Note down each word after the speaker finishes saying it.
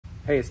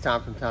Hey, it's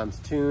Tom from Tom's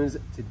Toons.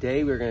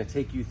 Today we're going to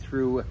take you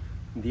through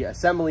the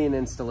assembly and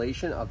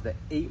installation of the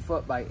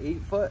 8-foot by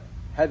 8-foot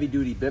Heavy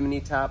Duty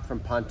Bimini top from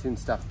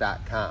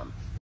PontoonStuff.com.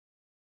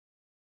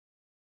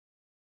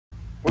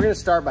 We're going to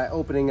start by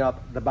opening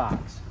up the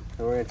box.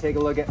 So we're going to take a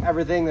look at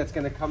everything that's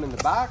going to come in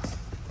the box,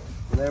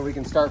 and then we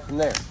can start from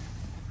there.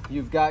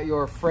 You've got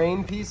your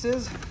frame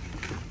pieces.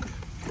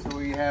 So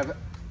we have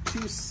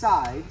two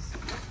sides.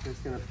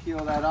 Just going to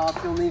peel that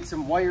off. You'll need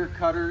some wire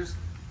cutters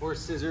or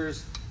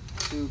scissors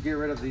to get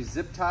rid of these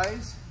zip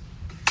ties.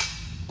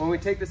 When we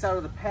take this out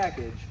of the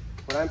package,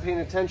 what I'm paying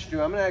attention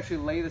to, I'm going to actually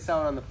lay this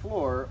out on the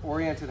floor,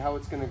 oriented how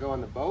it's going to go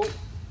on the boat.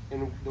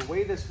 And the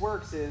way this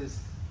works is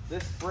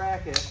this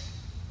bracket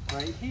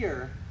right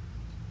here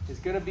is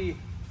going to be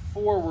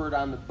forward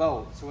on the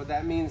boat. So what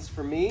that means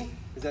for me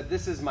is that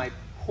this is my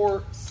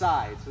port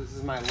side. So this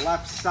is my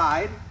left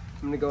side.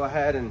 I'm going to go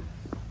ahead and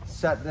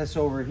set this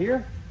over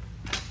here.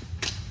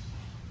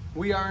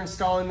 We are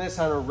installing this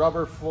on a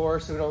rubber floor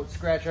so we don't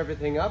scratch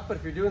everything up, but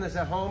if you're doing this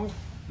at home,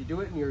 if you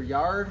do it in your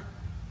yard,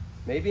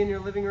 maybe in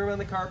your living room on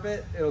the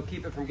carpet, it'll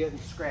keep it from getting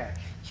scratched.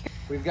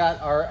 We've got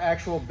our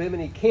actual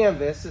Bimini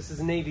canvas. This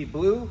is navy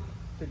blue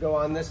to go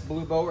on this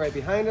blue boat right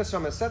behind us, so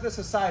I'm going to set this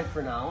aside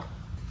for now.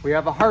 We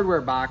have a hardware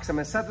box. I'm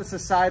going to set this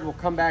aside. We'll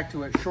come back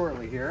to it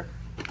shortly here.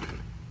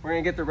 We're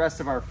going to get the rest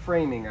of our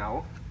framing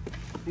out.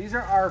 These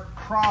are our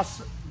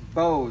cross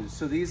bows.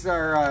 So these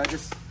are,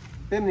 this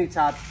Bimini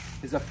top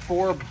is a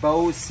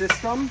 4-bow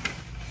system.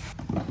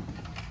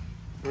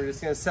 We're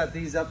just going to set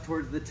these up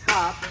towards the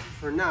top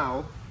for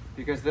now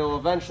because they'll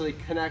eventually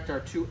connect our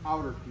two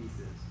outer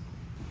pieces.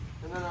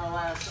 And then our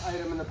last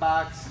item in the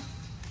box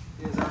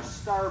is our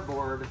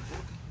starboard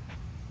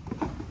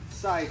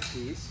side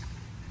piece.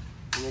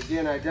 And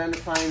again,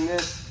 identifying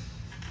this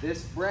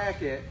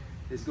bracket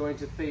is going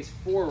to face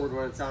forward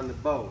when it's on the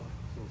boat.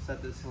 So we'll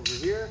set this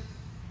over here.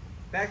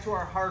 Back to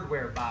our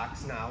hardware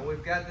box now.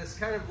 We've got this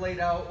kind of laid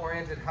out,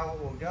 oriented how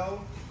it will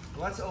go.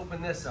 Let's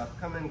open this up.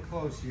 Come in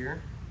close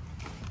here.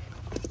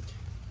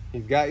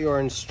 You've got your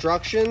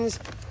instructions,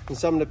 and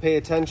something to pay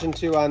attention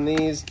to on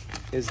these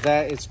is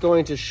that it's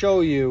going to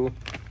show you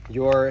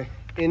your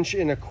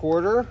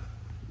 1.25"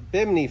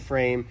 Bimini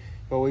frame,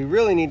 but we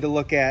really need to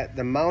look at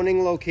the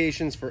mounting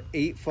locations for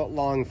 8-foot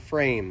long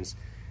frames.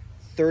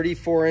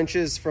 34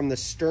 inches from the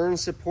stern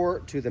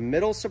support to the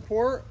middle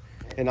support,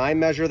 and I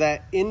measure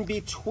that in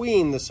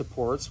between the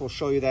supports. We'll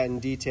show you that in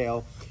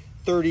detail.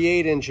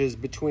 38 inches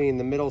between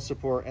the middle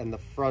support and the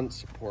front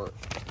support.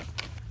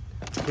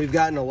 We've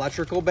got an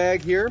electrical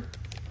bag here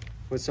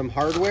with some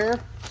hardware.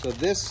 So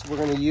this we're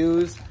going to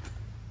use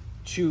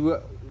to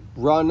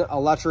run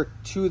electric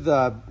to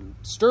the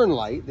stern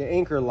light, the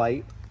anchor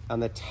light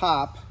on the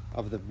top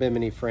of the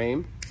Bimini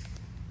frame.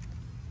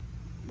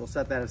 We'll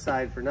set that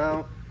aside for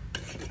now.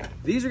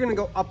 These are going to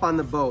go up on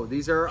the boat.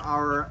 These are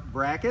our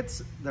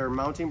brackets. They're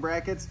mounting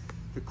brackets.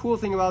 The cool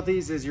thing about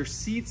these is your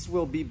seats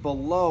will be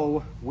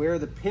below where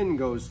the pin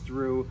goes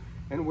through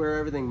and where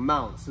everything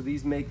mounts. So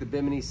these make the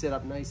Bimini sit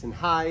up nice and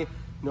high.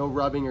 No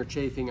rubbing or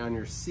chafing on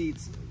your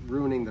seats,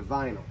 ruining the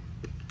vinyl.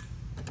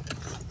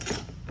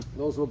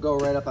 Those will go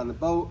right up on the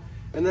boat.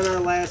 And then our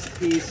last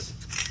piece,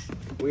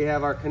 we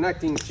have our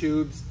connecting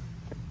tubes.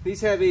 These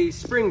have a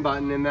spring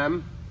button in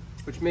them,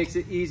 which makes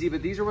it easy,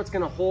 but these are what's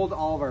going to hold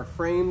all of our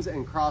frames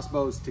and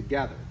crossbows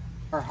together.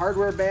 Our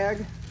hardware bag,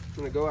 I'm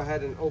going to go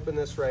ahead and open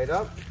this right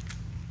up.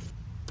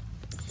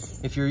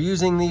 If you're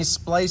using these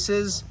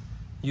splices,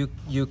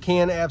 you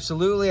can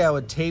absolutely, I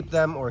would tape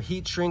them or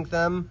heat shrink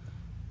them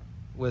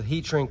with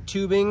heat shrink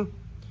tubing,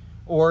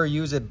 or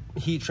use a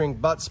heat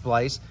shrink butt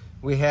splice.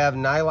 We have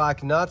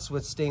nylock nuts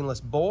with stainless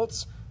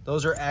bolts.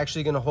 Those are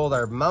actually going to hold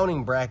our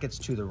mounting brackets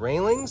to the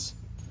railings.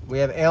 We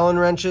have Allen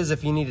wrenches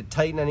if you need to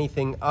tighten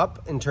anything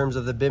up in terms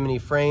of the Bimini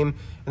frame.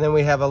 And then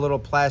we have a little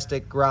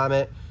plastic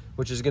grommet,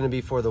 which is going to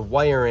be for the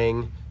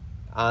wiring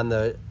on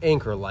the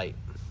anchor light.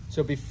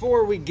 So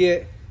before we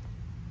get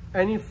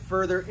any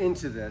further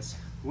into this,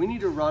 we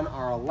need to run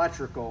our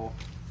electrical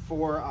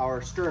for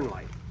our stern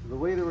light. The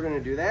way that we're going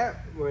to do that,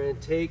 we're going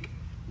to take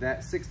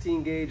that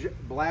 16 gauge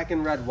black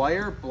and red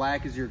wire.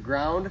 Black is your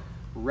ground,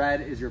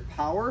 red is your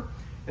power.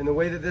 And the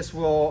way that this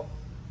will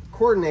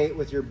coordinate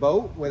with your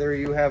boat, whether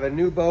you have a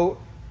new boat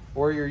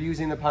or you're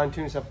using the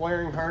Pontoon Stuff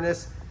wiring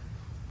harness,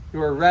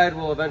 your red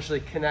will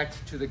eventually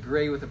connect to the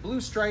gray with a blue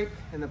stripe,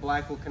 and the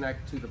black will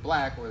connect to the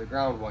black or the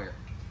ground wire.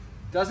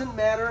 Doesn't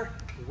matter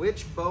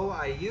which bow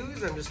I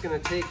use, I'm just going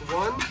to take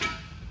one,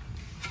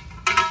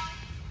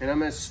 and I'm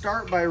going to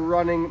start by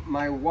running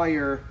my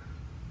wire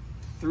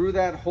through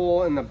that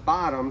hole in the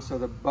bottom so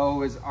the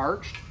bow is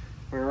arched.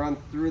 We're going to run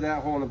through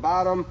that hole in the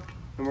bottom,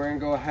 and we're going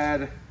to go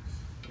ahead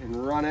and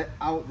run it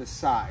out the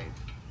side.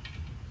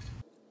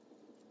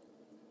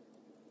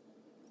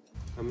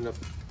 I'm going to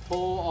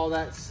pull all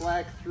that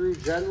slack through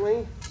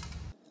gently.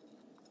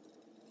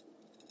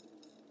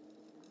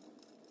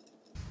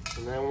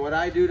 And then what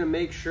I do to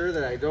make sure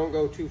that I don't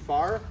go too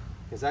far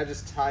is I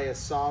just tie a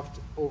soft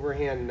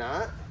overhand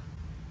knot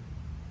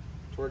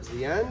towards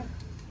the end.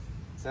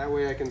 That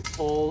way I can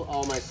pull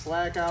all my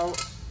slack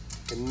out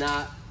and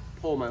not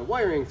pull my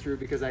wiring through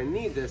because I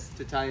need this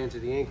to tie into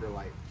the anchor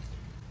light.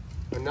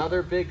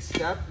 Another big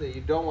step that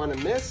you don't want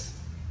to miss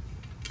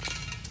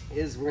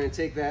is we're going to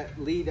take that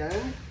lead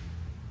end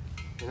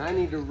and I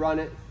need to run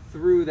it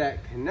through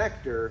that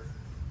connector.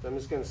 So I'm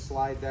just going to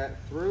slide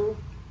that through.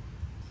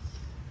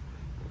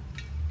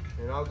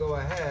 And I'll go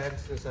ahead,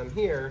 since I'm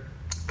here,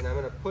 and I'm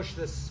going to push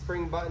this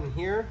spring button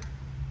here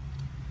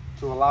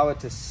to allow it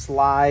to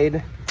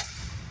slide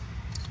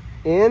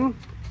in,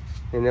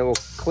 and it will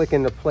click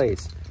into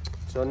place.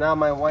 So now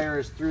my wire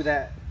is through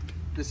that.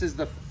 This is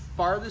the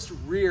farthest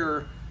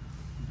rear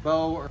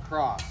bow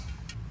across.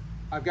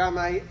 I've got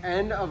my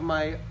end of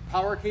my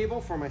power cable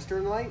for my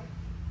stern light.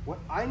 What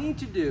I need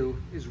to do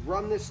is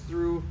run this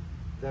through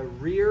the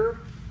rear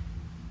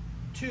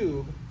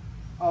tube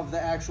of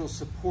the actual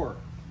support.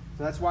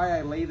 So that's why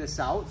I lay this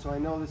out. So I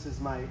know this is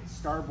my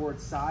starboard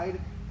side.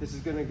 This is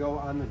going to go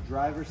on the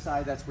driver's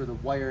side. That's where the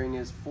wiring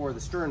is for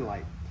the stern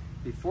light.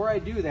 Before I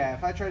do that,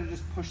 if I try to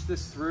just push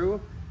this through,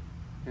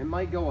 it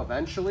might go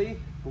eventually,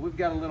 but we've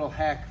got a little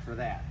hack for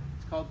that.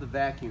 It's called the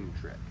vacuum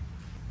trick.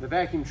 The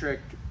vacuum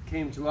trick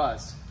came to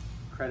us,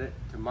 credit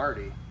to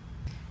Marty.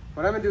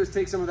 What I'm going to do is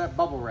take some of that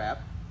bubble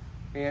wrap,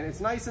 and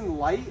it's nice and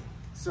light,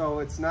 so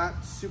it's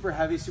not super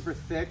heavy, super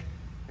thick,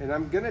 and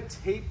I'm going to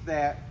tape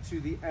that to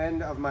the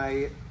end of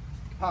my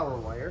power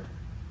wire.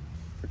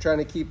 We're trying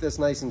to keep this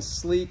nice and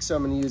sleek, so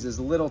I'm going to use as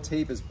little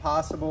tape as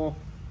possible.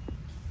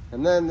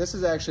 And then this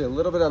is actually a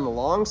little bit on the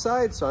long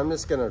side, so I'm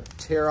just going to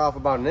tear off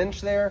about 1 inch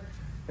there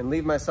and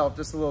leave myself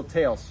just a little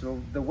tail. So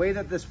the way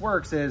that this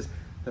works is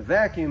the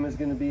vacuum is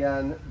going to be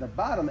on the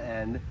bottom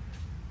end.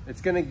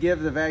 It's going to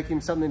give the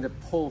vacuum something to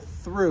pull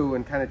through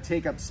and kind of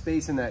take up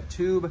space in that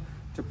tube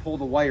to pull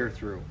the wire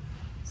through.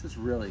 This is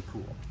really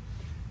cool.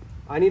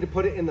 I need to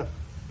put it in the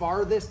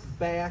farthest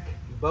back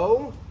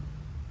bow.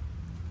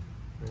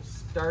 I'm going to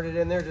start it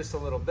in there just a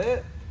little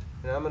bit,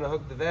 and I'm going to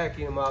hook the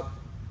vacuum up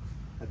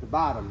at the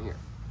bottom here.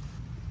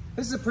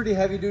 This is a pretty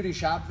heavy duty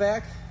shop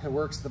vac. It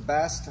works the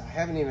best. I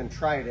haven't even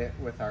tried it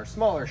with our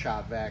smaller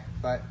shop vac,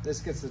 but this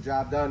gets the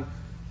job done.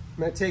 I'm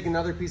going to take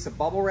another piece of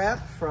bubble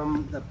wrap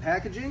from the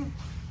packaging,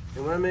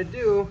 and what I'm going to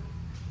do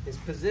is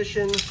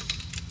position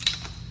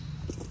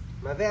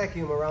my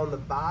vacuum around the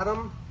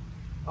bottom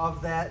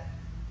of that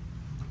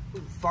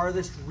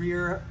farthest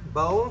rear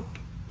bow.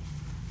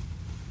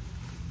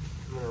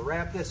 I'm going to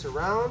wrap this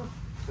around,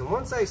 and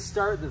once I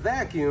start the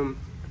vacuum,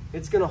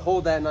 it's going to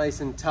hold that nice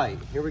and tight.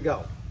 Here we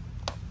go.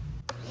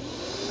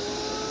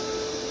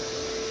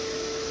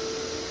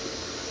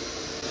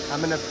 I'm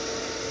going to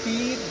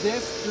feed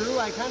this through.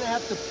 I kind of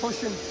have to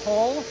push and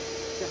pull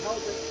to help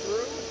it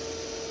through.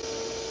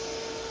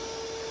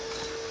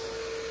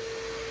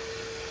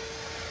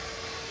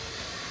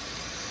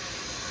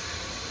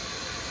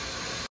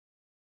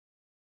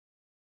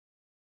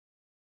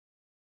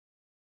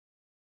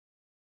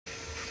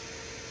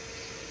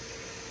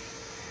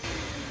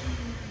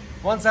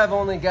 Once I've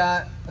only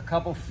got a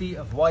couple feet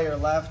of wire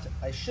left,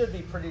 I should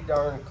be pretty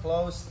darn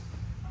close.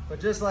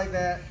 But just like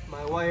that,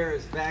 my wire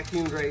is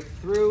vacuumed right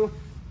through.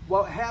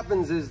 What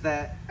happens is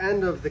that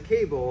end of the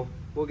cable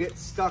will get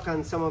stuck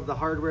on some of the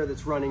hardware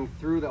that's running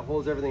through that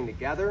holds everything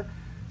together.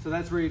 So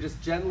that's where you're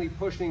just gently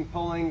pushing,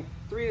 pulling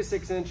 3 to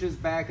 6 inches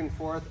back and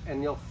forth,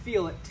 and you'll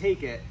feel it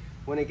take it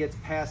when it gets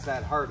past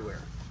that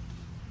hardware.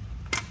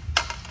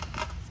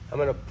 I'm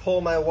gonna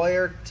pull my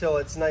wire till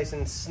it's nice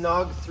and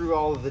snug through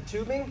all of the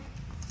tubing.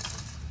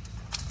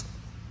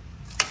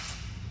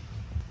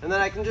 And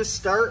then I can just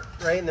start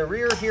right in the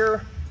rear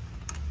here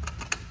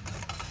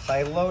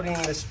by loading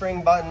the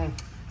spring button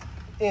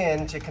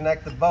in to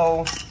connect the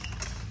bow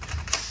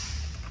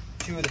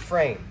to the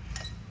frame.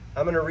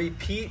 I'm going to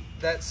repeat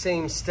that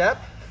same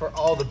step for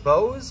all the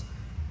bows,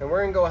 and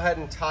we're going to go ahead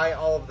and tie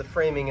all of the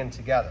framing in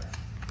together.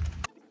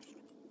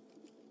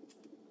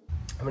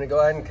 I'm going to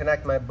go ahead and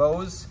connect my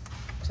bows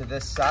to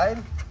this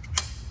side.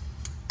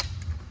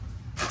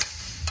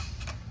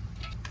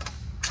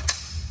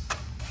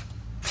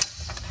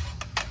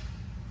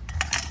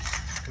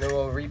 And then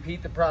we'll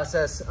repeat the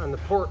process on the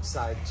port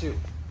side too.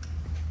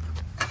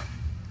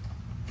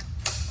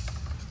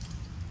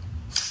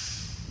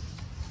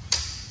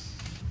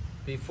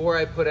 Before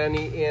I put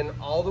any in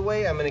all the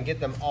way, I'm going to get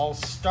them all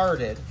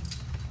started.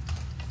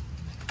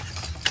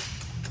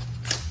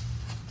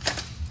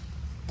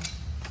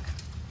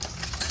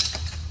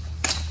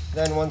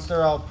 Then once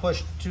they're all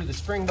pushed to the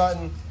spring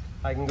button,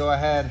 I can go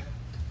ahead,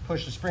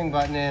 push the spring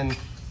button in,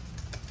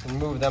 and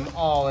move them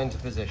all into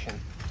position.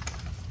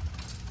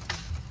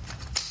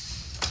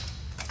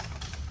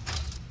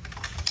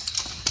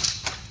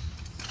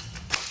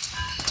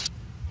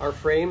 Our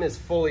frame is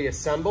fully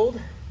assembled.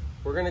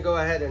 We're going to go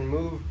ahead and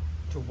move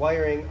to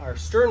wiring our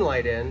stern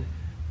light in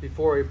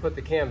before we put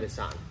the canvas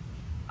on.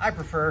 I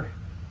prefer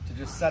to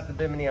just set the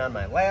Bimini on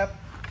my lap,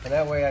 and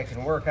that way I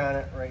can work on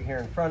it right here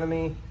in front of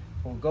me.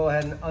 We'll go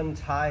ahead and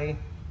untie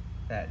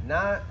that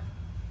knot.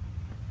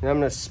 And I'm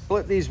going to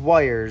split these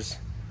wires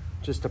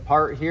just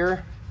apart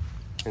here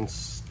and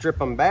strip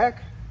them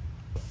back.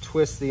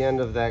 Twist the end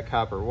of that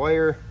copper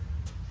wire,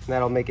 and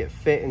that'll make it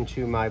fit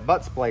into my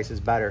butt splices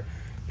better.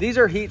 These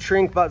are heat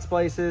shrink butt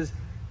splices.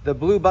 The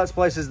blue butt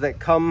splices that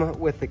come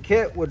with the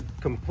kit would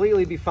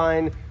completely be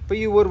fine, but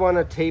you would want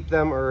to tape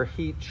them or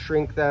heat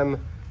shrink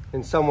them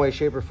in some way,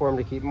 shape, or form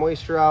to keep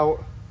moisture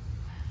out.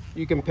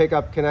 You can pick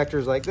up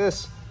connectors like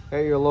this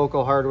at your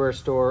local hardware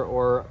store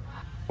or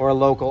a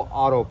local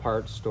auto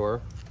parts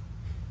store.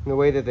 And the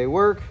way that they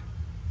work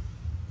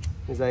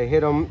is I hit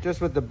them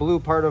just with the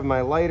blue part of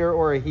my lighter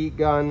or a heat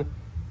gun,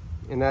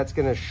 and that's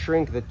going to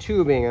shrink the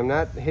tubing. I'm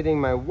not hitting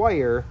my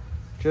wire,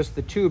 just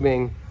the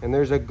tubing, and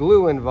there's a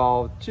glue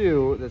involved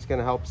too that's going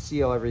to help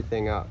seal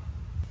everything up.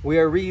 We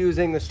are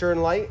reusing the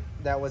stern light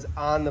that was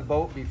on the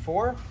boat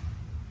before,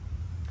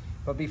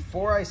 but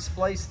before I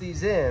splice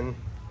these in,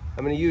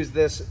 I'm going to use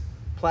this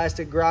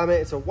plastic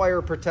grommet. It's a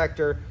wire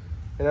protector,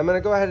 and I'm going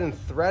to go ahead and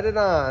thread it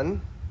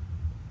on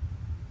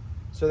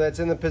so that's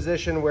in the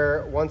position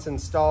where once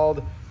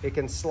installed it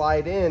can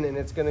slide in, and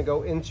it's going to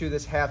go into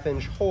this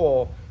 1/2-inch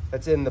hole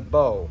that's in the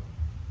bow.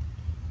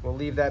 We'll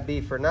leave that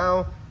be for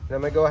now. And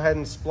I'm going to go ahead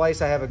and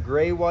splice. I have a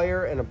gray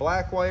wire and a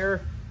black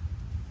wire.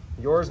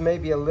 Yours may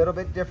be a little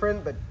bit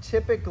different, but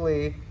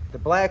typically the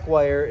black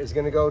wire is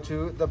going to go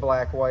to the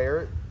black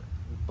wire.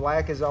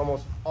 Black is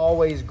almost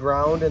always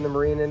ground in the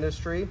marine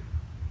industry.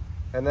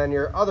 And then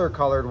your other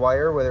colored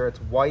wire, whether it's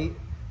white,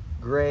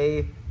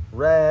 gray,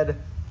 red,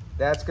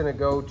 that's going to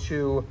go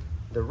to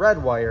the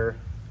red wire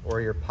or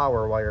your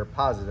power wire,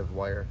 positive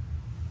wire.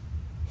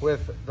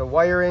 With the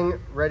wiring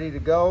ready to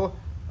go,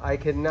 I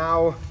can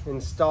now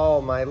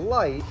install my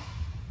light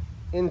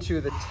into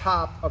the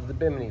top of the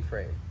Bimini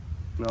frame.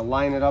 I'm gonna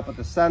line it up at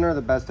the center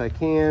the best I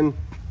can.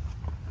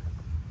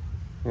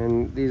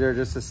 And these are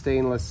just a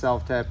stainless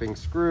self-tapping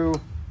screw.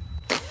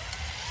 I'm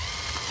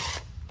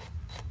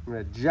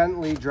gonna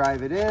gently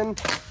drive it in.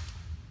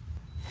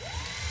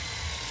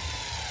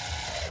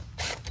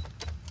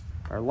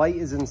 Our light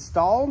is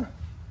installed.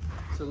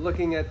 So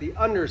looking at the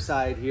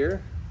underside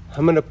here,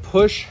 I'm gonna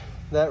push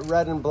that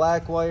red and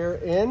black wire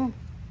in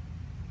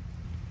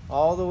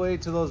all the way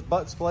to those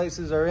butt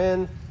splices are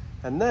in,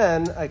 and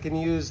then I can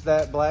use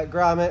that black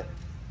grommet,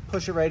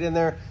 push it right in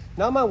there.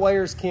 Now my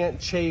wires can't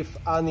chafe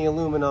on the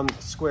aluminum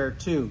square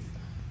tooth.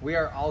 We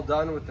are all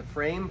done with the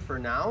frame for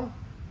now.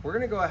 We're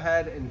gonna go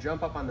ahead and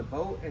jump up on the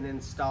boat and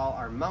install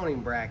our mounting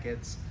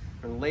brackets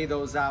and lay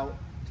those out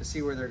to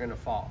see where they're gonna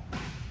fall.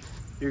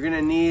 You're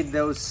gonna need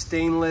those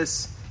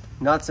stainless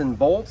nuts and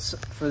bolts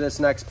for this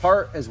next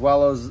part, as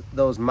well as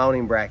those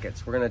mounting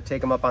brackets. We're gonna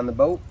take them up on the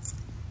boat.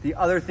 The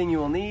other thing you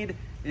will need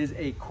is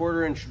a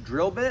 1/4-inch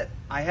drill bit.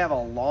 I have a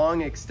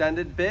long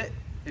extended bit.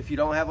 If you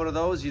don't have one of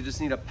those, you just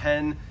need a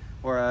pen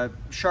or a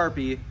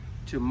Sharpie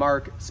to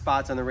mark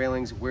spots on the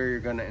railings where you're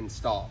gonna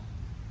install.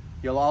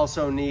 You'll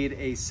also need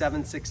a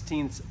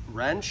 7/16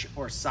 wrench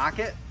or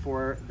socket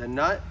for the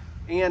nut,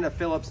 and a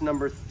Phillips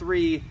number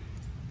 3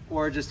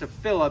 or just a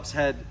Phillips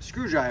head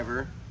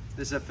screwdriver.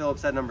 This is a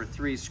Phillips head number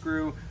 3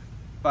 screw,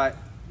 but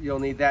you'll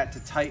need that to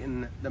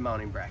tighten the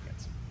mounting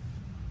brackets.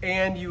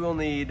 And you will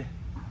need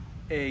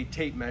a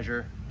tape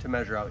measure to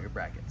measure out your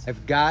brackets.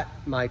 I've got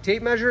my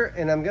tape measure,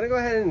 and I'm gonna go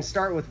ahead and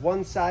start with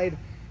one side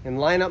and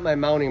line up my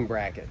mounting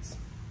brackets.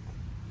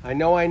 I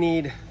know I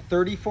need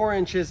 34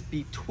 inches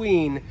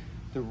between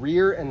the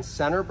rear and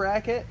center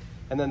bracket,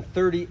 and then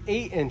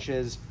 38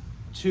 inches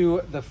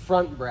to the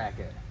front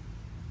bracket.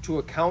 To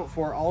account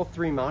for all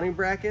 3 mounting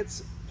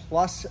brackets,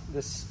 plus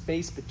the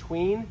space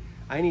between,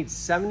 I need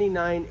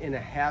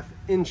 79.5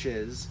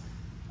 inches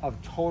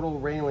of total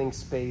railing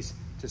space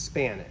to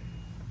span it.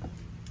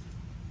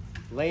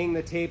 Laying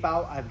the tape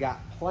out, I've got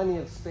plenty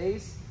of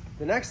space.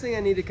 The next thing I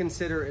need to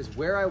consider is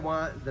where I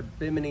want the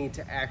Bimini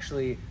to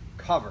actually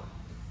cover.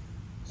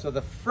 So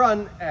the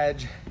front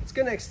edge, it's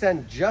gonna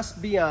extend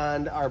just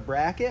beyond our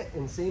bracket,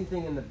 and same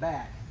thing in the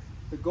back.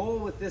 The goal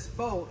with this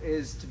boat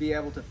is to be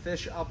able to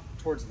fish up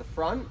towards the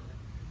front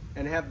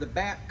and have the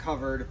back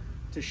covered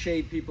to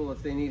shade people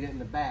if they need it in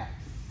the back.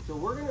 So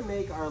we're gonna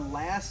make our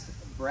last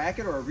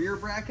bracket or rear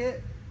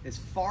bracket as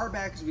far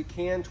back as we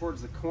can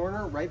towards the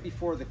corner, right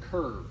before the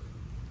curve.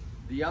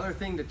 The other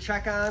thing to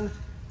check on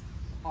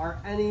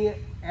are any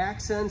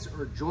accents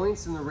or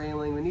joints in the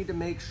railing. We need to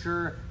make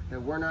sure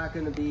that we're not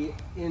going to be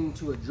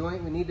into a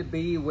joint. We need to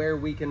be where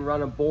we can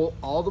run a bolt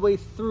all the way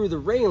through the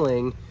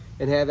railing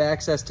and have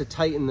access to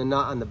tighten the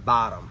nut on the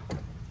bottom.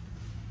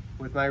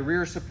 With my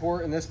rear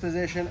support in this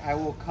position, I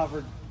will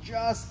cover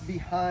just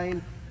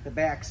behind the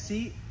back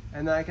seat.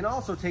 And then I can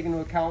also take into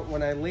account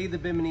when I lay the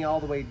Bimini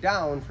all the way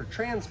down for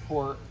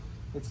transport,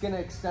 it's gonna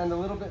extend a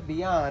little bit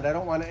beyond. I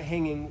don't want it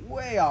hanging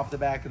way off the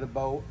back of the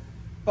boat,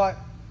 but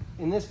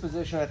in this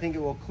position, I think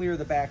it will clear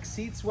the back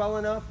seats well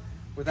enough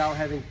without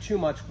having too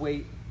much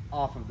weight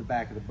off of the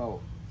back of the boat.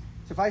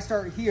 So if I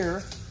start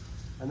here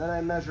and then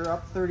I measure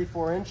up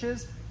 34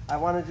 inches, I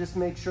wanna just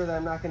make sure that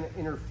I'm not gonna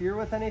interfere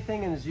with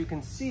anything. And as you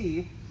can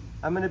see,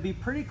 I'm gonna be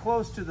pretty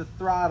close to the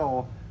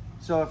throttle.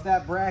 So if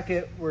that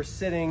bracket were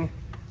sitting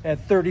at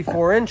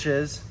 34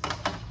 inches,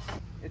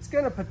 it's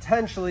gonna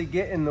potentially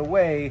get in the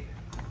way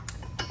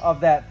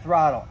of that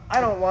throttle.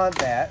 I don't want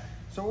that.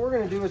 So what we're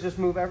gonna do is just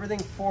move everything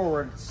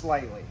forward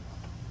slightly.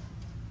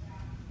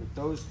 With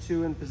those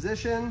 2 in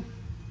position,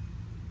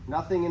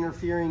 Nothing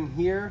interfering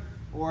here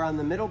or on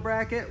the middle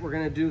bracket. We're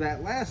gonna do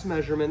that last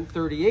measurement,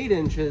 38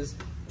 inches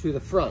to the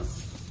front.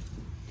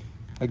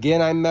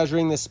 Again, I'm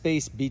measuring the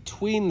space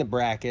between the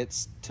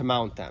brackets to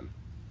mount them.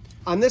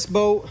 On this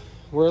boat,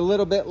 we're a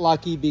little bit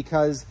lucky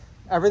because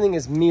everything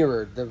is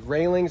mirrored. The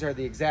railings are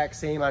the exact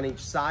same on each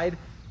side.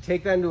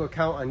 Take that into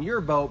account on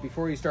your boat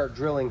before you start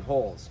drilling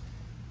holes.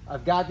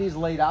 I've got these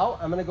laid out.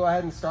 I'm gonna go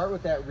ahead and start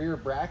with that rear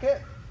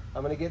bracket.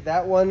 I'm gonna get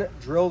that one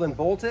drilled and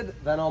bolted.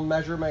 Then I'll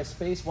measure my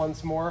space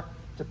once more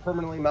to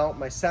permanently mount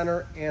my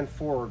center and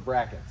forward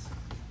brackets.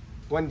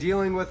 When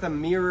dealing with a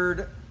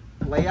mirrored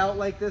layout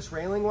like this,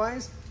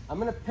 railing-wise, I'm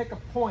gonna pick a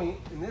point.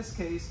 In this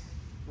case,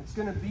 it's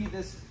gonna be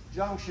this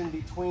junction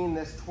between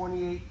this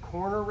 28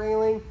 corner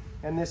railing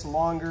and this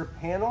longer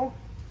panel.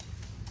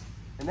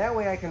 And that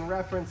way I can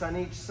reference on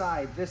each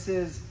side. This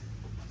is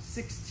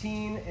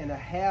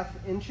 16.5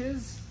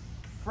 inches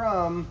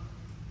from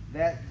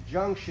that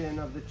junction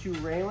of the two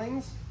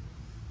railings.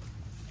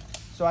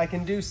 So I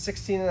can do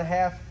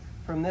 16.5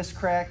 from this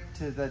crack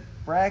to the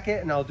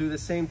bracket, and I'll do the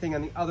same thing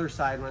on the other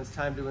side when it's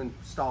time to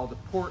install the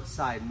port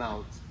side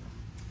mount.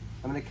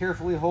 I'm gonna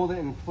carefully hold it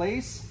in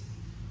place,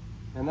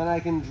 and then I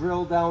can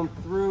drill down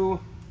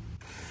through.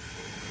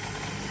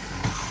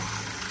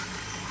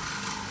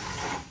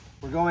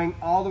 We're going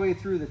all the way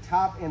through the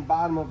top and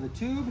bottom of the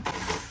tube.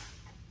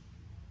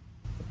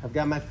 I've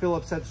got my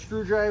Phillips head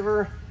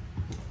screwdriver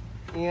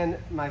and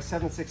my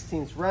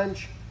 7/16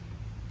 wrench.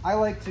 I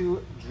like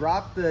to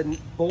drop the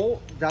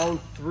bolt down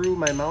through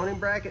my mounting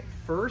bracket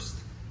first,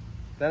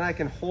 then I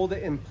can hold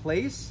it in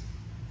place,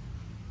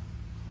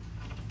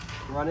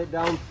 run it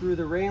down through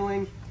the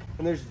railing,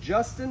 and there's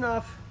just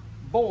enough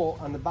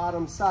bolt on the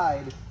bottom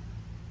side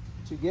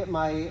to get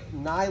my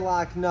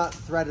nylock nut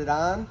threaded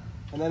on,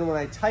 and then when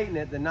I tighten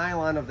it, the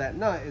nylon of that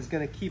nut is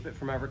going to keep it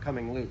from ever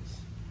coming loose.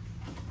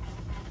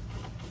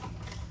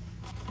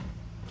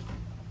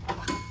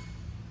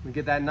 We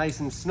get that nice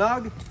and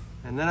snug,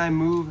 and then I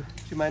move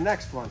to my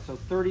next one. So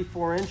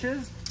 34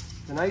 inches.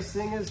 The nice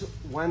thing is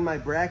when my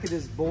bracket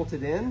is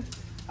bolted in,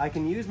 I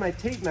can use my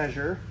tape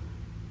measure,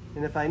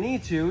 and if I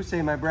need to,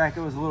 say my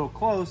bracket was a little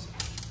close,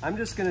 I'm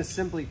just going to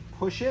simply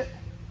push it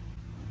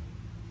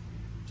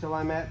till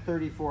I'm at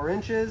 34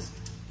 inches,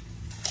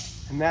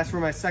 and that's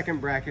where my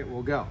second bracket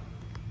will go.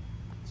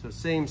 So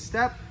same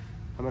step,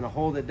 I'm going to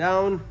hold it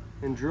down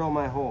and drill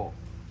my hole.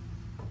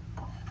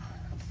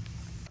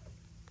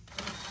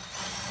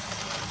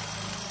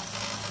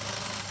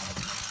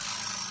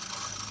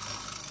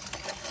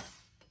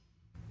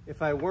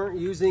 If I weren't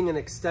using an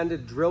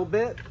extended drill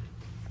bit,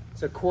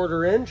 it's a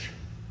 1/4 inch,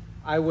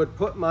 I would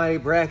put my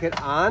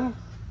bracket on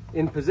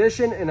in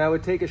position, and I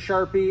would take a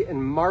Sharpie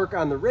and mark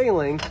on the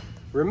railing,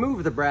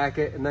 remove the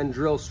bracket, and then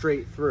drill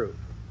straight through.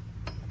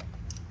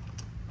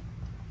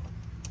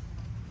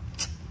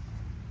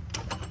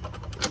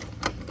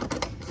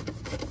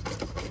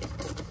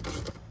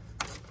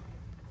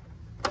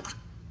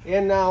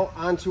 And now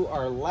onto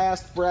our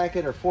last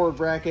bracket, or forward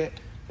bracket.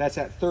 That's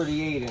at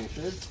 38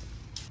 inches.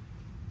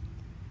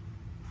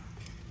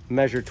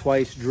 Measure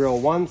twice,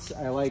 drill once.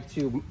 I like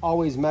to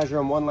always measure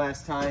them one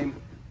last time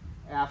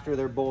after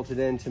they're bolted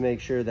in to make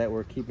sure that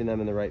we're keeping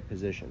them in the right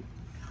position.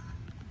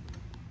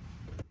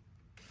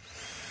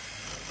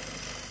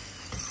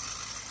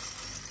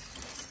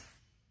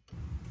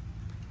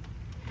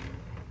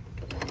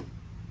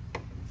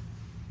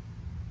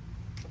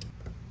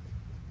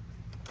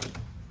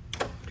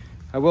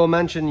 I will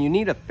mention you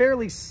need a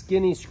fairly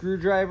skinny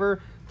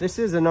screwdriver. This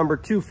is a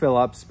 #2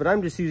 Phillips, but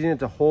I'm just using it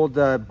to hold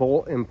the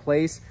bolt in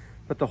place.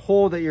 But the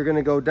hole that you're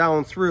gonna go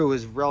down through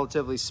is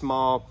relatively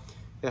small.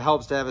 It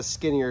helps to have a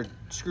skinnier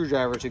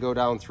screwdriver to go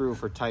down through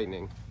for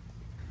tightening.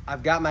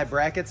 I've got my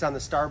brackets on the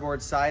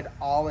starboard side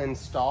all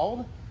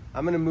installed.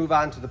 I'm gonna move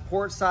on to the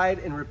port side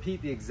and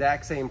repeat the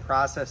exact same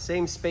process,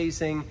 same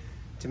spacing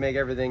to make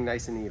everything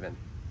nice and even.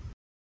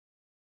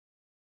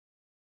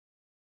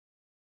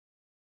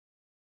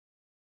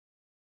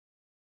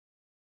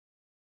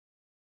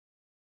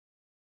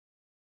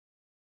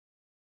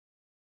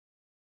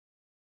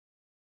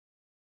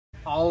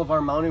 All of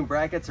our mounting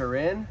brackets are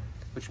in,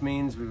 which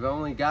means we've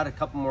only got a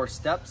couple more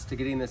steps to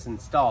getting this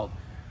installed.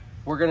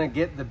 We're gonna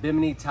get the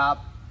Bimini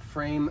top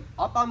frame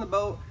up on the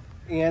boat,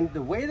 and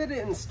the way that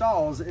it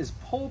installs is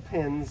pull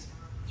pins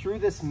through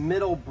this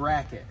middle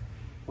bracket.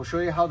 We'll show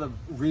you how the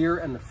rear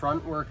and the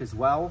front work as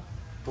well,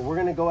 but we're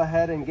gonna go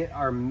ahead and get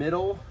our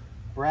middle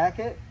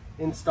bracket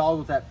installed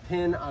with that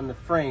pin on the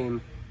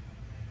frame,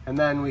 and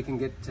then we can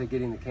get to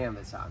getting the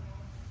canvas on.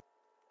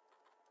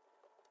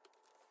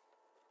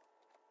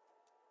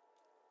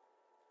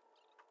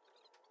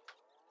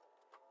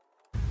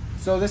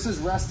 So this is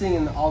resting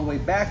in the all the way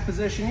back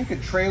position. You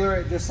could trailer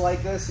it just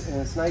like this,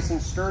 and it's nice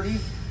and sturdy.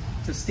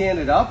 To stand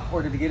it up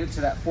or to get it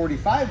to that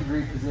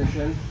 45-degree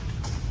position,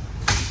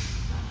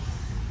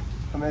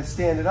 I'm gonna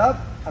stand it up.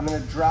 I'm gonna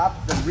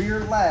drop the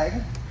rear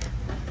leg.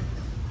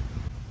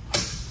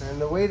 And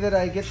the way that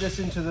I get this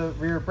into the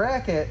rear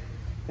bracket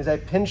is I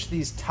pinch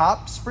these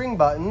top spring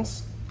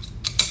buttons,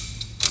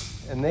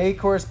 and they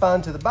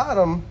correspond to the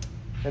bottom,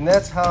 and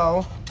that's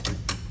how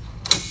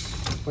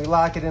we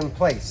lock it in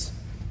place.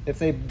 If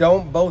they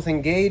don't both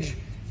engage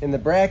in the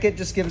bracket,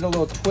 just give it a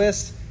little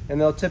twist and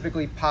they'll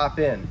typically pop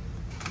in.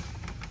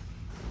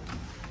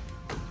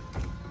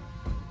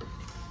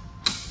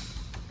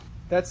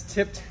 That's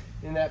tipped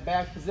in that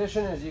back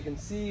position. As you can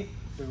see,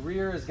 the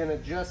rear is gonna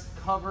just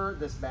cover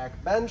this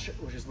back bench,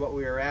 which is what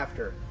we are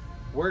after.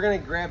 We're gonna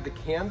grab the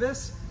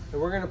canvas and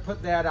we're gonna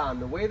put that on.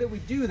 The way that we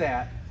do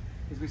that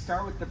is we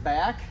start with the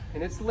back,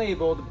 and it's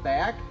labeled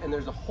back, and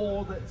there's a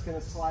hole that's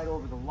gonna slide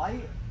over the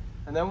light,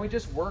 and then we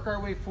just work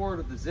our way forward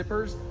with the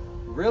zippers.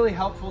 Really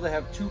helpful to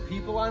have 2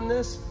 people on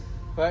this,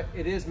 but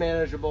it is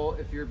manageable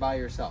if you're by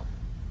yourself.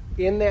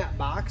 In that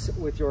box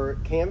with your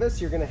canvas,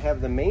 you're gonna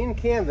have the main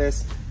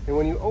canvas, and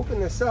when you open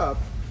this up,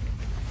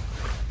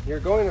 you're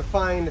going to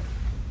find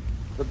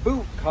the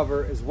boot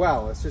cover as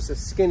well. It's just a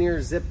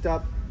skinnier, zipped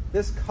up.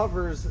 This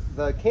covers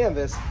the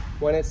canvas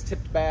when it's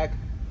tipped back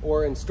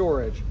or in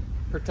storage.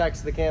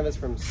 Protects the canvas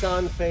from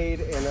sun,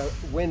 fade, and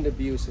wind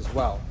abuse as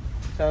well.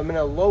 So I'm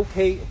gonna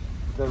locate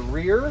the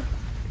rear,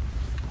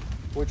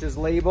 which is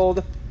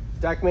labeled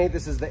Deckmate.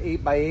 This is the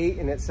 8x8,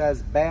 and it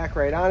says back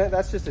right on it.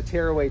 That's just a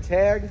tearaway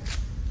tag.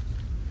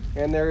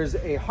 And there's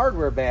a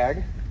hardware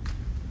bag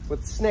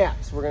with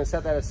snaps. We're gonna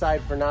set that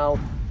aside for now.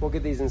 We'll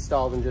get these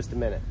installed in just a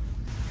minute.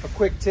 A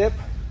quick tip,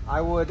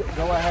 I would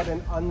go ahead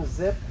and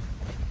unzip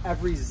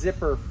every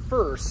zipper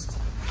first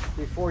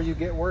before you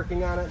get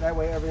working on it. That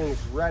way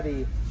everything's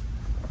ready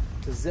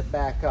to zip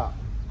back up.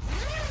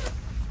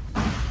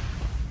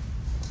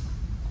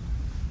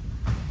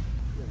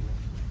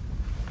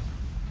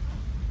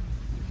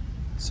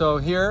 So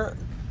here,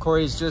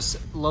 Corey's just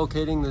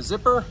locating the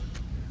zipper,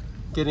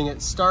 getting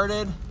it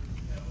started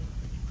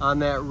on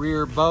that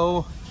rear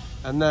bow,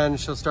 and then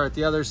she'll start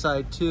the other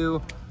side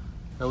too,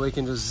 and we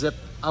can just zip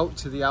out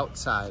to the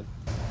outside.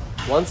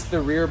 Once the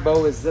rear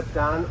bow is zipped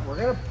on, we're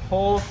gonna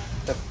pull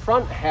the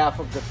front half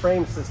of the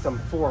frame system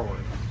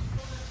forward.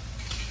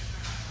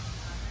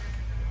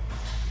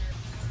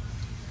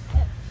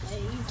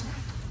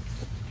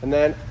 And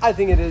then I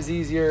think it is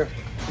easier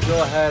to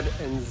go ahead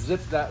and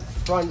zip that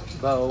front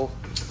bow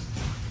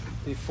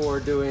before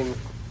doing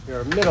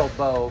your middle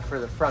bow for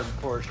the front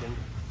portion.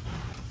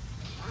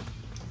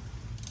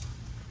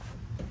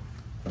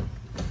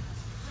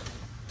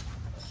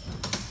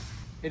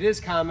 It is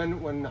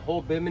common when the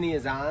whole bimini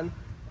is on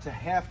to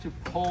have to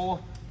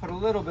put a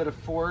little bit of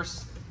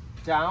force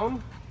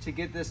down to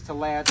get this to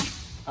latch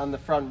on the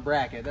front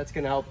bracket. That's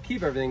gonna help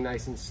keep everything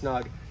nice and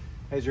snug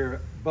as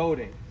you're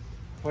boating.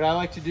 What I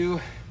like to do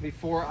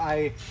before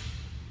I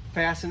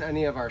fasten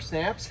any of our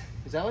snaps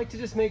is I like to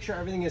just make sure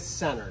everything is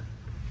centered.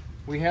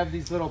 We have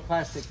these little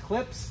plastic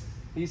clips.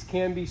 These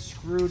can be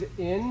screwed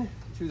in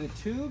to the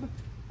tube,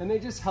 and they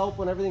just help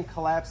when everything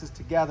collapses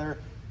together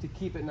to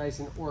keep it nice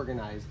and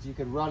organized. You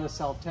could run a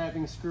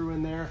self-tapping screw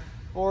in there,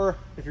 or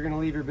if you're gonna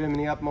leave your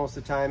bimini up most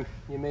of the time,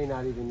 you may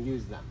not even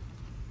use them.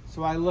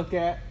 So I look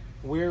at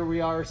where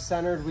we are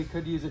centered. We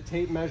could use a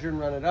tape measure and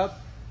run it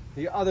up.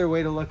 The other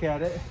way to look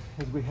at it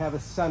is we have a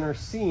center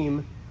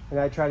seam, and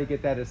I try to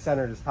get that as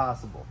centered as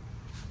possible.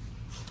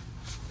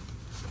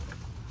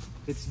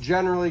 It's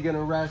generally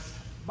gonna rest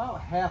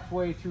about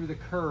halfway through the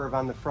curve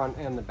on the front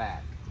and the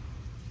back.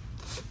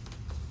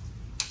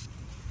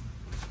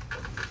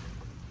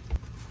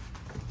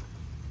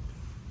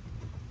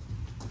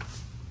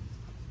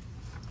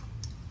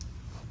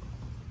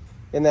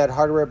 In that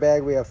hardware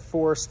bag, we have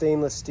 4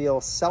 stainless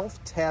steel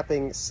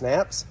self-tapping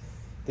snaps.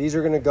 These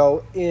are gonna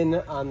go in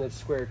on the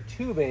square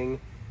tubing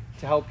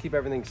to help keep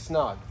everything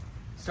snug.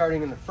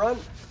 Starting in the front,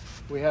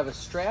 we have a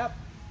strap.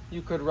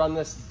 You could run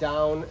this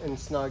down and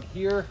snug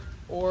here,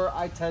 or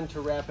I tend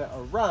to wrap it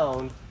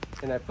around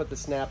and I put the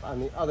snap on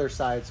the other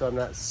side so I'm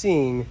not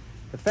seeing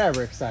the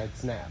fabric side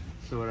snap.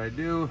 So what I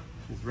do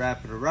is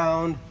wrap it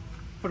around,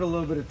 put a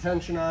little bit of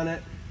tension on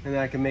it, and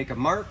then I can make a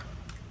mark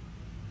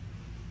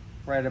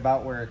right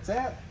about where it's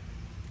at.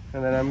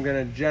 And then I'm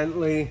gonna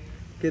gently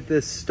get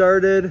this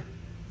started.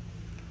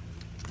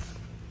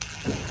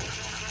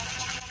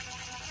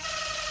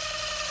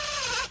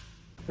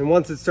 And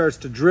once it starts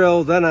to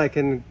drill, then I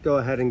can go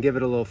ahead and give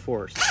it a little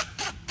force.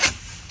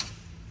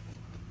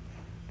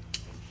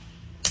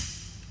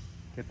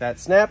 Get that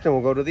snapped and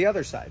we'll go to the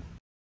other side.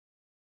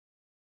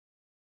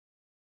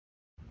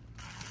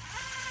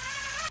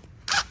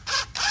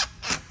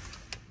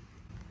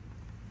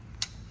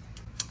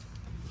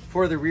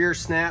 For the rear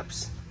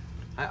snaps,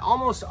 I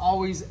almost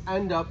always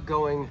end up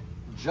going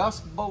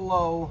just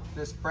below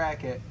this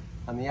bracket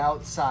on the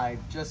outside,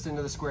 just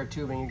into the square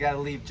tubing. You gotta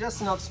leave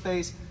just enough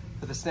space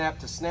for the snap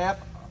to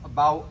snap,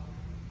 about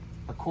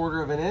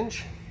 1/4 of an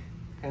inch,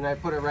 and I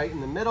put it right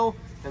in the middle,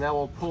 and that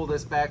will pull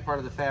this back part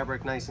of the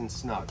fabric nice and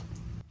snug.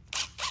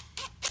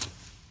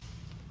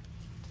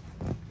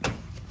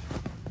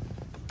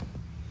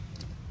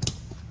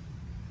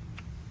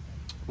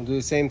 We'll do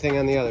the same thing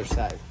on the other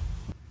side.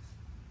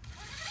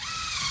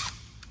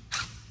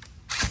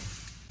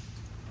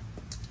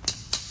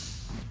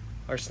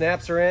 Our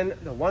snaps are in.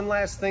 The one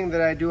last thing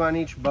that I do on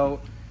each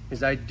boat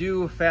is I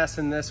do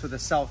fasten this with a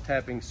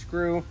self-tapping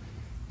screw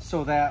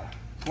so that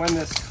when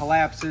this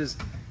collapses,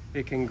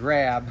 it can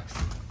grab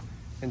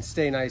and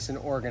stay nice and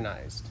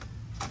organized.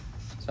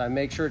 So I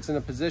make sure it's in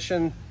a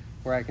position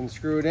where I can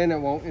screw it in, it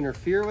won't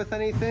interfere with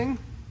anything.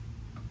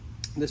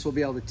 This will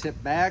be able to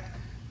tip back,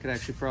 could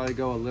actually probably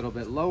go a little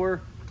bit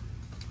lower,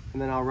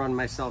 and then I'll run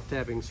my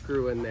self-tapping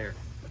screw in there.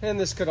 And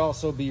this could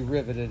also be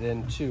riveted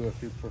in too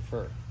if you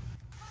prefer.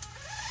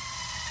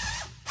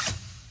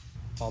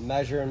 I'll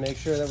measure and make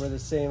sure that we're the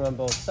same on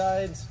both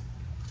sides.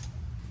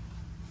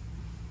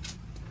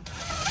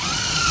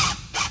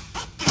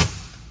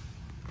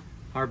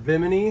 Our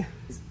Bimini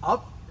is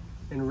up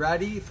and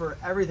ready for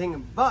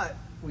everything, but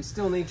we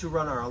still need to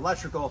run our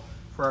electrical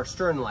for our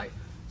stern light.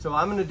 So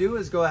what I'm gonna do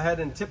is go ahead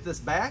and tip this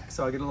back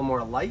so I get a little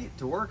more light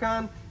to work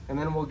on, and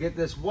then we'll get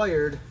this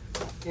wired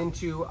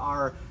into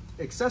our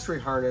accessory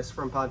harness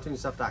from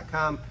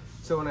pontoonstuff.com.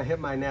 So when I hit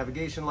my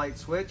navigation light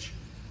switch,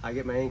 I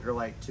get my anchor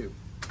light too.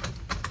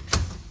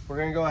 We're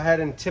gonna go ahead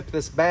and tip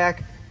this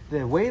back.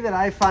 The way that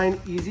I find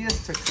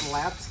easiest to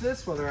collapse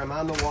this, whether I'm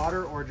on the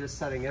water or just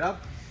setting it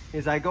up,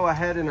 is I go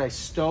ahead and I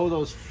stow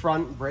those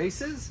front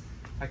braces.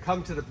 I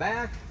come to the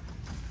back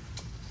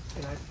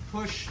and I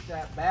push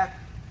that back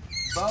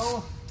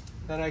bow,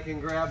 then I can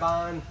grab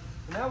on,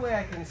 and that way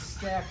I can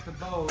stack the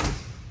bows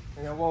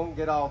and it won't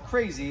get all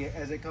crazy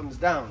as it comes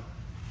down.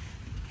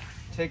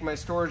 Take my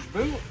storage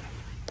boot.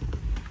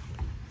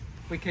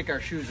 We kick our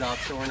shoes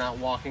off so we're not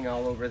walking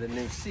all over the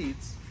new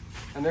seats.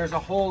 And there's a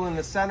hole in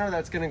the center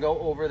that's gonna go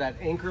over that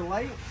anchor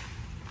light.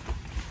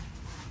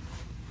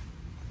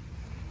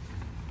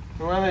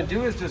 And what I'm gonna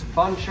do is just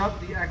bunch up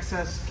the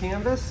excess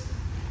canvas,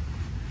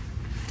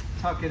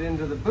 tuck it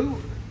into the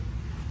boot,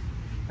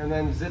 and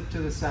then zip to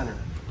the center.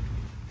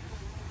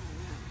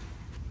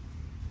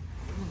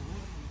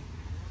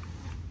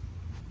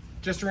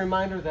 Just a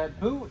reminder that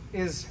boot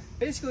is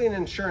basically an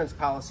insurance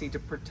policy to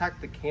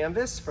protect the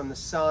canvas from the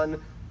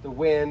sun, the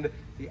wind,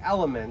 the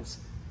elements.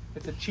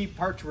 It's a cheap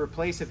part to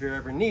replace if you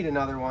ever need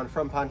another one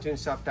from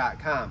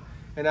pontoonstuff.com.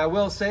 And I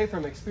will say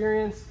from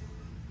experience,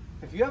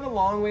 if you have a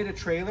long way to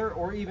trailer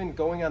or even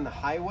going on the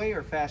highway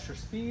or faster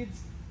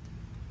speeds,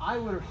 I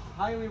would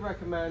highly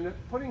recommend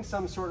putting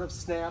some sort of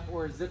snap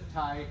or zip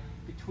tie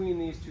between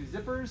these two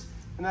zippers,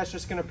 and that's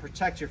just gonna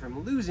protect you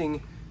from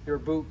losing your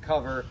boot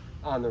cover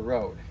on the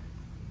road.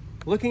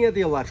 Looking at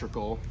the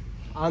electrical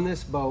on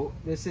this boat,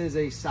 this is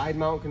a side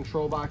mount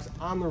control box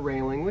on the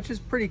railing, which is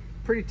pretty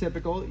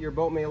typical. Your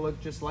boat may look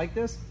just like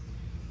this.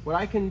 What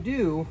I can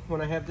do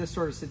when I have this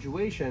sort of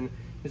situation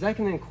is I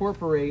can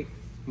incorporate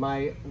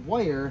my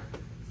wire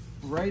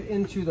right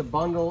into the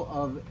bundle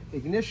of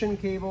ignition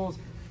cables,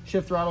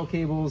 shift throttle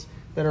cables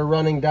that are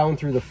running down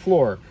through the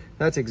floor.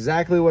 That's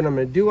exactly what I'm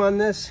gonna do on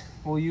this.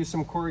 We'll use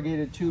some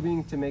corrugated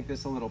tubing to make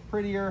this a little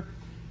prettier,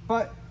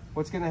 but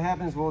what's gonna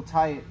happen is we'll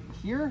tie it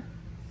here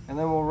and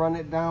then we'll run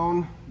it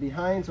down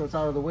behind so it's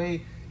out of the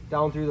way,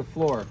 down through the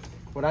floor.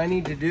 What I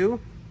need to do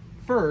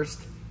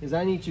first is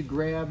I need to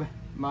grab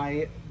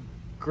my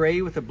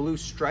gray with a blue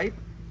stripe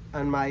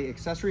on my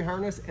accessory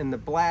harness and the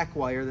black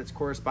wire that's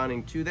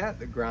corresponding to that,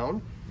 the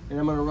ground, and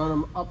I'm gonna run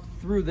them up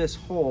through this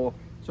hole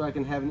so I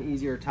can have an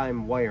easier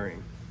time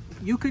wiring.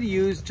 You could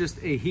use just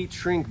a heat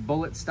shrink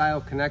bullet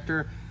style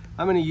connector.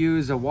 I'm gonna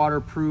use a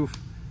waterproof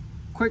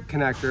quick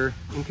connector.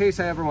 In case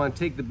I ever wanna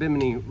take the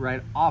Bimini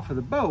right off of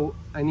the boat,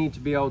 I need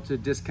to be able to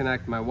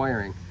disconnect my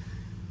wiring.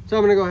 So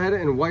I'm gonna go ahead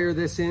and wire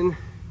this in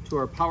to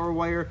our power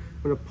wire.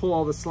 I'm gonna pull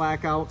all the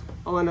slack out.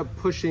 I'll end up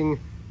pushing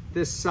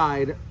this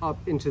side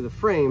up into the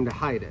frame to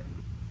hide it.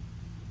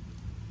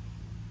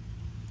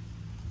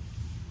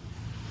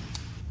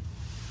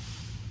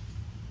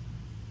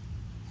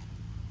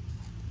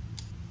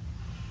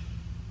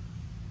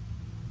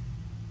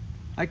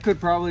 I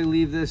could probably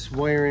leave this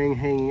wiring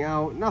hanging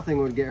out.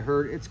 Nothing would get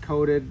hurt. It's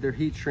coated, they're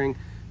heat shrink,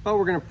 but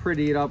we're gonna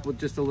pretty it up with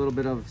just a little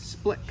bit of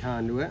split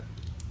conduit.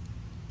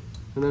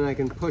 And then I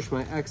can push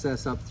my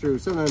excess up through.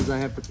 Sometimes I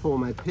have to pull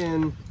my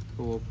pin, and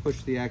we'll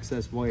push the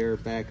excess wire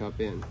back up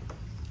in.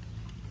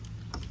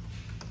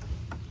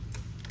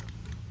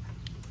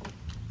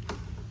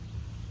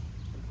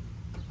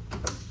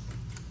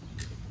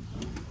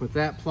 With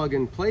that plug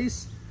in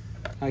place,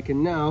 I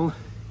can now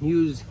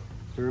use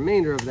the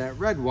remainder of that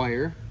red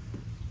wire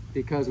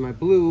because my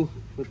blue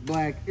with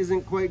black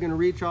isn't quite gonna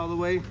reach all the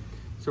way.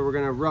 So we're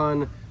gonna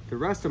run the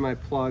rest of my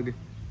plug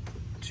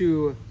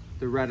to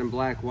the red and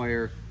black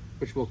wire,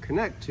 which will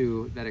connect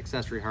to that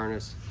accessory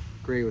harness,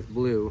 gray with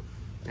blue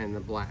and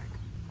the black.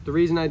 The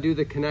reason I do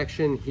the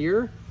connection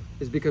here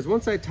is because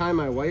once I tie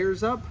my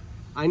wires up,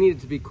 I need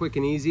it to be quick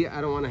and easy.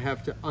 I don't wanna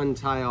have to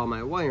untie all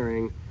my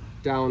wiring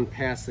down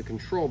past the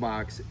control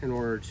box in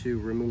order to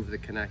remove the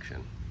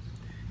connection.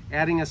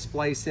 Adding a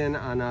splice in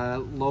on a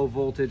low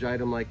voltage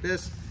item like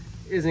this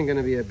isn't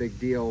gonna be a big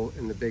deal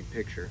in the big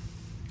picture.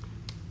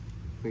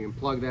 We can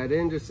plug that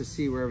in just to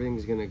see where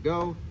everything's gonna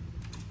go.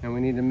 And we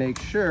need to make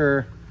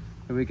sure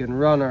that we can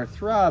run our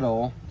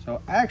throttle.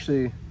 So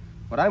actually,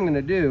 what I'm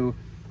gonna do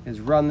is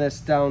run this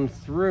down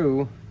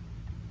through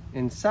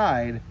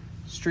inside,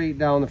 straight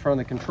down the front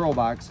of the control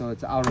box so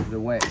it's out of the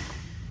way.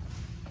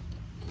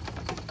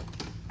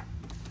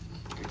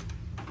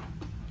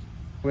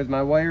 with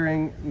my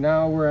wiring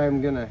now where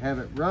I'm gonna have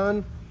it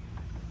run.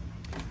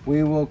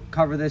 We will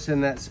cover this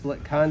in that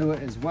split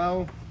conduit as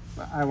well.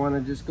 But I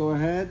wanna just go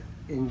ahead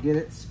and get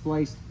it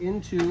spliced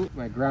into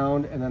my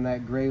ground and then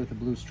that gray with the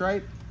blue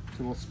stripe.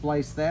 So we'll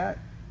splice that.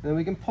 And then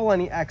we can pull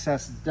any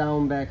excess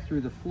down back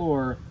through the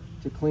floor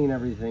to clean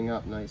everything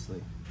up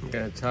nicely. I'm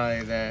gonna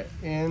tie that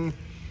in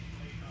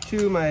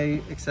to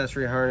my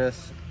accessory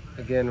harness,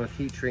 again with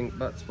heat shrink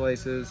butt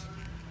splices.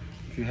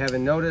 If you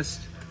haven't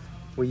noticed,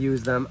 we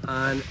use them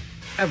on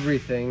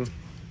everything,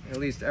 at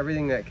least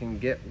everything that can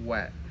get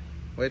wet,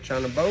 which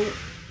on a boat,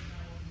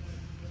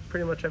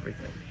 pretty much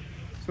everything.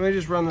 So I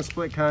just run the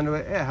split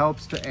conduit. It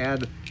helps to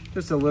add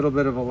just a little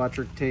bit of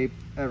electric tape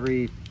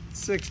every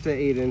 6 to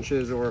 8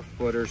 inches or a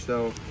foot or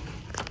so,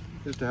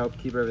 just to help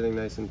keep everything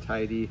nice and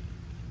tidy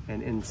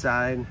and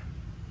inside.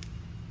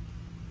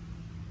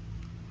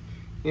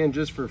 And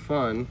just for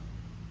fun,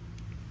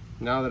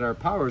 now that our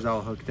power's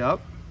all hooked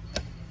up,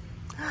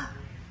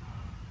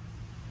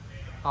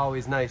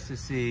 always nice to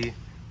see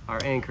our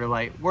anchor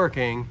light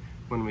working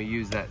when we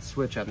use that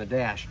switch on the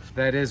dash.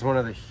 That is one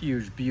of the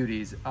huge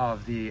beauties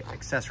of the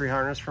accessory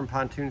harness from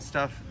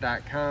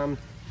pontoonstuff.com,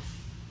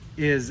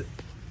 is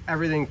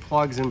everything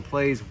plugs and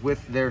plays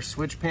with their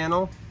switch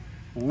panel.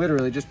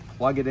 Literally just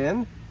plug it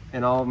in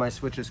and all of my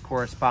switches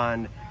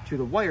correspond to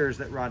the wires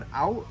that run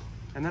out,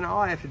 and then all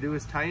I have to do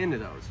is tie into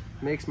those.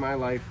 Makes my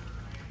life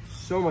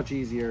so much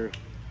easier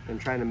than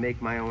trying to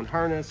make my own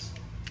harness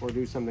or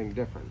do something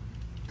different.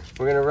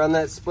 We're gonna run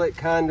that split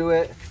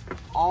conduit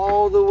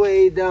all the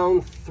way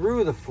down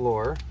through the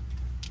floor.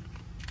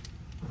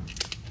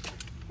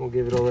 We'll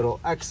give it a little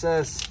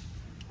excess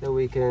that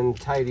we can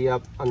tidy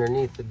up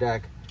underneath the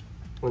deck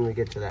when we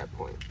get to that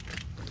point.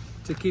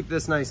 To keep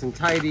this nice and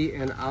tidy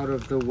and out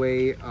of the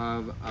way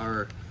of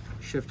our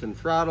shift and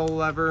throttle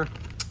lever,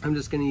 I'm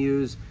just gonna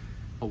use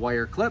a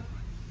wire clip,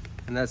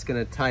 and that's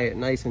gonna tie it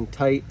nice and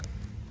tight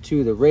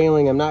to the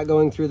railing. I'm not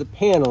going through the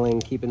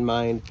paneling, keep in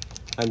mind.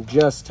 I'm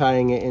just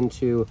tying it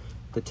into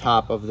the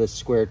top of this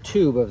square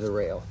tube of the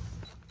rail.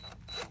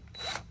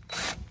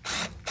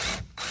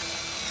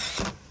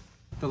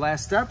 The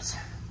last steps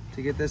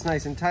to get this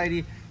nice and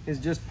tidy is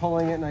just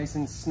pulling it nice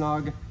and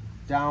snug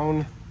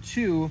down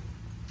to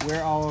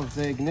where all of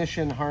the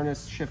ignition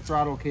harness, shift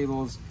throttle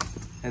cables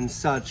and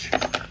such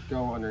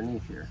go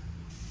underneath here.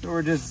 So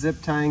we're just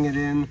zip tying it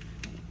in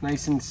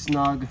nice and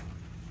snug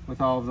with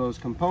all of those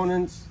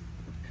components.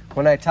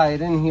 When I tie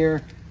it in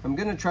here, I'm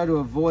gonna try to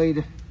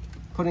avoid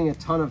putting a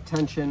ton of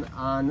tension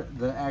on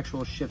the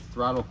actual shift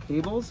throttle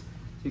cables,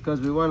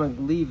 because we wanna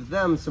leave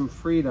them some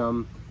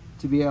freedom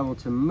to be able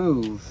to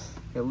move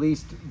at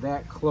least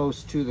that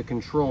close to the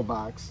control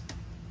box.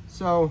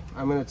 So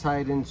I'm gonna tie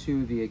it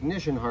into the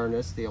ignition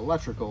harness, the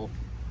electrical,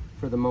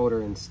 for the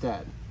motor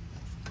instead.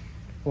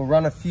 We'll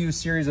run a few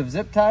series of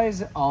zip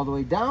ties all the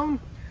way down,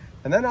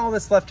 and then all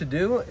that's left to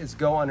do is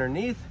go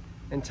underneath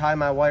and tie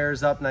my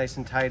wires up nice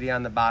and tidy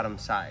on the bottom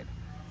side.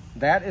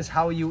 That is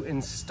how you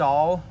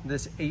install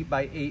this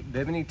 8x8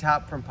 Bimini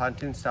top from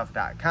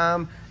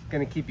pontoonstuff.com.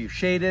 Gonna keep you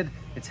shaded.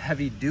 It's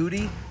heavy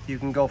duty. You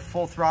can go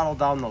full throttle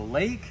down the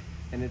lake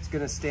and it's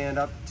gonna stand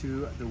up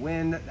to the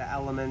wind, the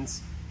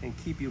elements, and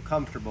keep you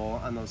comfortable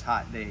on those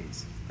hot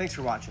days. Thanks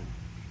for watching.